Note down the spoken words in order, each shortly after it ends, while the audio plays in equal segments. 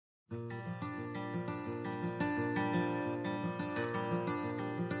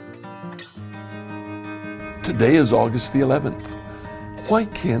Today is August the 11th. Why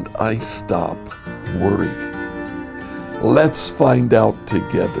can't I stop worrying? Let's find out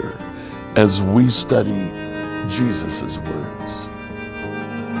together as we study Jesus' words.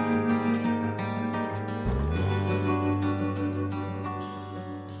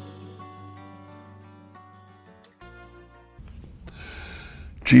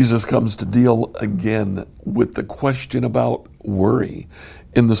 Jesus comes to deal again with the question about worry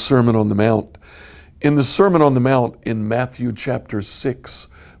in the Sermon on the Mount. In the Sermon on the Mount in Matthew chapter 6,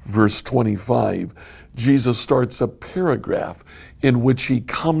 verse 25, Jesus starts a paragraph in which he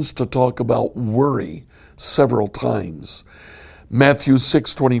comes to talk about worry several times. Matthew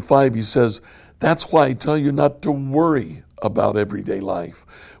 6:25, he says, "That's why I tell you not to worry about everyday life,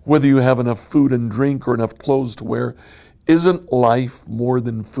 whether you have enough food and drink or enough clothes to wear. Isn't life more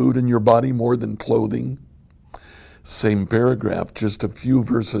than food and your body more than clothing?" Same paragraph, just a few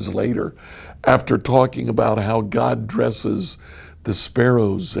verses later, after talking about how God dresses the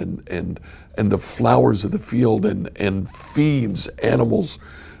sparrows and the flowers of the field and feeds animals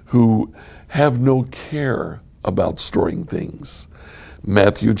who have no care about storing things.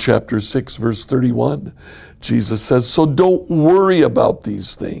 Matthew chapter 6, verse 31, Jesus says, "So don't worry about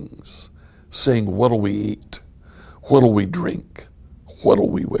these things, saying, what'll we eat? What'll we drink? What'll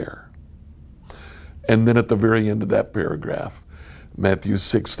we wear?" And then at the very end of that paragraph, Matthew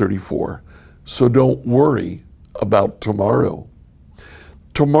 6:34, "So don't worry about tomorrow.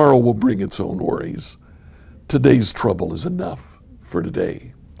 Tomorrow will bring its own worries. Today's trouble is enough for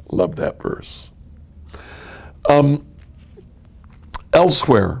today." Love that verse.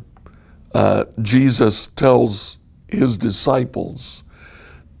 Elsewhere, Jesus tells his disciples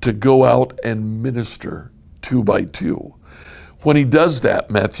to go out and minister two by two. When he does that,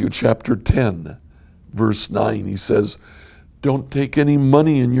 Matthew chapter 10, verse 9, he says, "Don't take any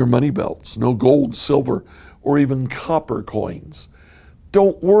money in your money belts, no gold, silver, or even copper coins.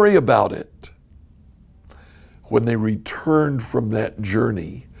 Don't worry about it." When they returned from that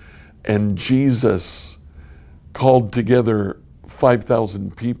journey and Jesus called together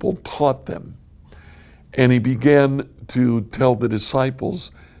 5,000 people, taught them, and he began to tell the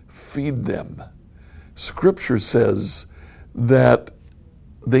disciples, feed them. Scripture says that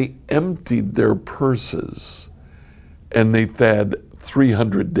they emptied their purses and they had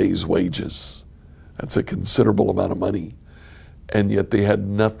 300 days' wages. That's a considerable amount of money. And yet they had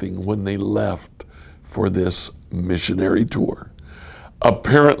nothing when they left for this missionary tour.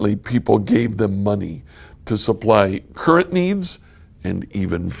 Apparently, people gave them money to supply current needs and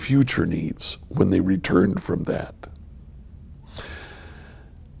even future needs when they returned from that.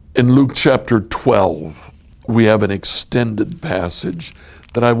 In Luke chapter 12, we have an extended passage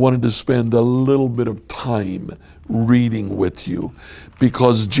that I wanted to spend a little bit of time reading with you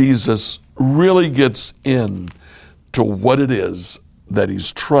because Jesus really gets in to what it is that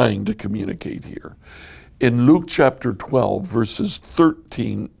he's trying to communicate here. In Luke chapter 12, verses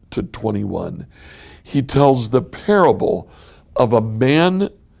 13 to 21, he tells the parable of a man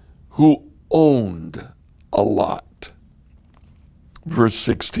who owned a lot. Verse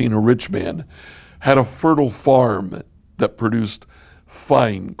 16, a rich man had a fertile farm that produced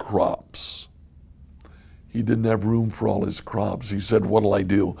fine crops. He didn't have room for all his crops. He said, "What'll I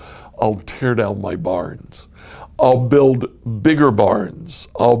do? I'll tear down my barns. I'll build bigger barns.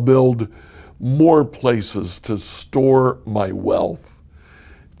 I'll build more places to store my wealth."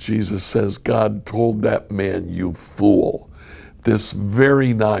 Jesus says, God told that man, "You fool, this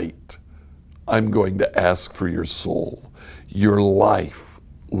very night I'm going to ask for your soul. Your life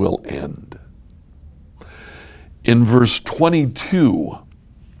will end." In verse 22,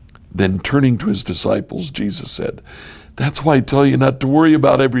 then turning to his disciples, Jesus said, "That's why I tell you not to worry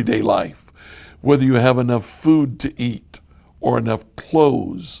about everyday life, whether you have enough food to eat or enough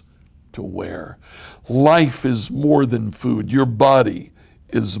clothes to wear. Life is more than food. Your body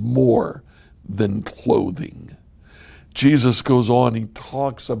is more than clothing." Jesus goes on, he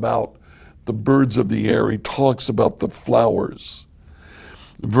talks about the birds of the air. He talks about the flowers.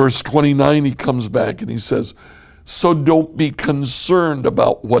 Verse 29, he comes back and he says, "So don't be concerned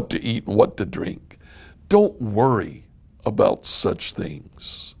about what to eat and what to drink. Don't worry about such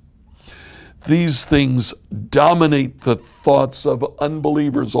things. These things dominate the thoughts of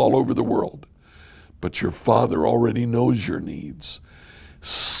unbelievers all over the world, but your Father already knows your needs.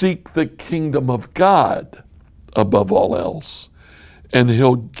 Seek the kingdom of God above all else, and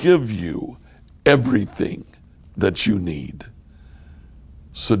he'll give you everything that you need.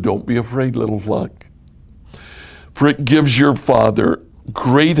 So don't be afraid, little flock, for it gives your Father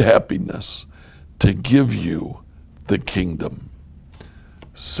great happiness to give you the kingdom.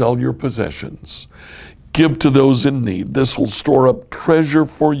 Sell your possessions, Give to those in need. This will store up treasure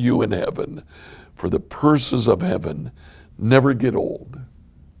for you in heaven, for the purses of heaven never get old,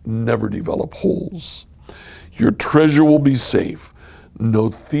 never develop holes. Your treasure will be safe. No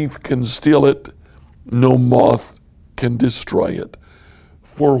thief can steal it. No moth can destroy it.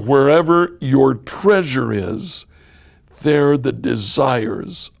 For wherever your treasure is, there the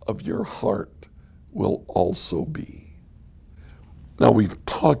desires of your heart will also be. Now, we've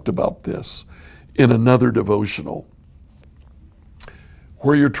talked about this in another devotional.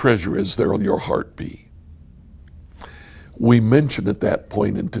 Where your treasure is, there will your heart be. We mentioned at that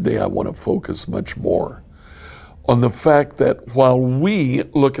point, and today I want to focus much more on the fact that while we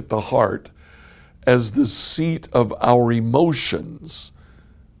look at the heart as the seat of our emotions,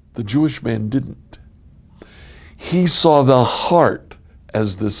 the Jewish man didn't. He saw the heart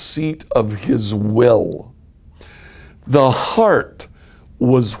as the seat of his will. The heart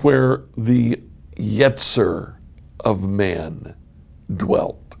was where the Yetzer of man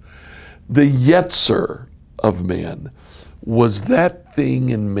dwelt. The Yetzer of man was that thing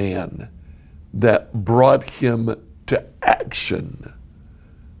in man that brought him to action,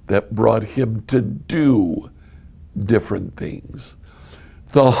 that brought him to do different things.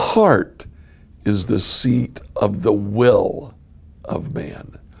 The heart is the seat of the will of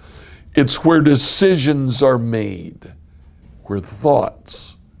man. It's where decisions are made, where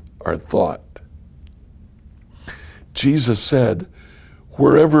thoughts are thought. Jesus said,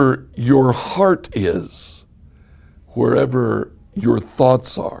 wherever your heart is, wherever your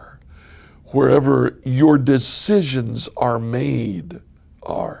thoughts are, wherever your decisions are made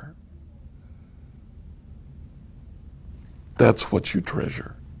are, that's what you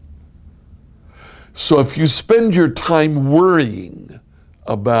treasure. So if you spend your time worrying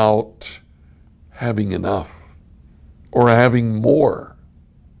about having enough or having more,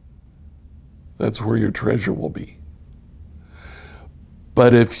 that's where your treasure will be.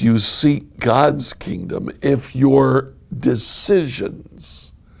 But if you seek God's kingdom, if your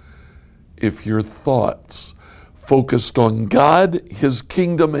decisions, if your thoughts focused on God, His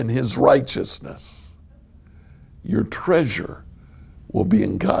kingdom, and His righteousness, your treasure will be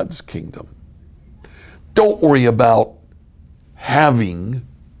in God's kingdom. Don't worry about having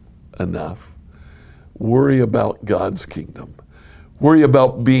enough. Worry about God's kingdom. Worry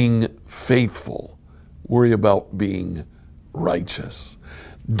about being faithful. Worry about being righteous.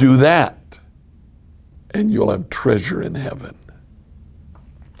 Do that, and you'll have treasure in heaven.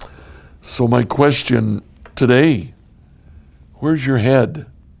 So my question today, where's your head?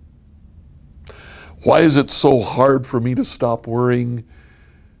 Why is it so hard for me to stop worrying?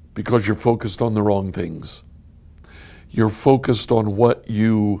 Because you're focused on the wrong things. You're focused on what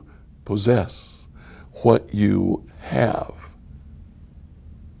you possess, what you have.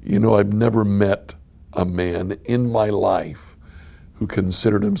 You know, I've never met a man in my life who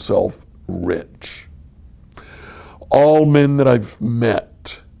considered himself rich. All men that I've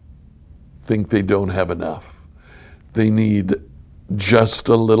met think they don't have enough. They need just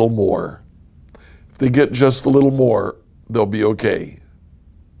a little more. If they get just a little more, they'll be okay.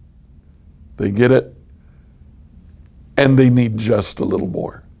 They get it, and they need just a little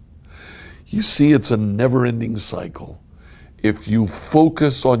more. You see, it's a never-ending cycle. If you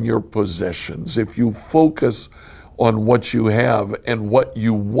focus on your possessions, if you focus on what you have and what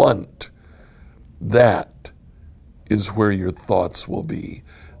you want, that is where your thoughts will be.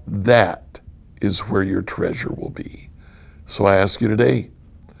 That is where your treasure will be. So I ask you today,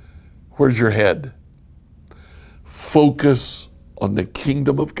 where's your head? Focus on the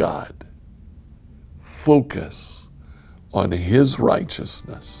kingdom of God. Focus on His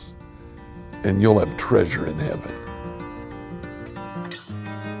righteousness, and you'll have treasure in heaven.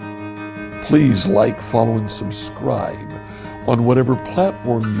 Please like, follow, and subscribe on whatever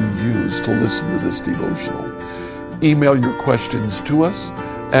platform you use to listen to this devotional. Email your questions to us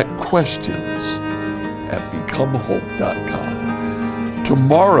at questions@becomehope.com.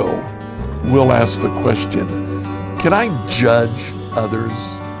 Tomorrow, we'll ask the question, can I judge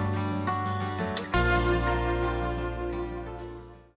others?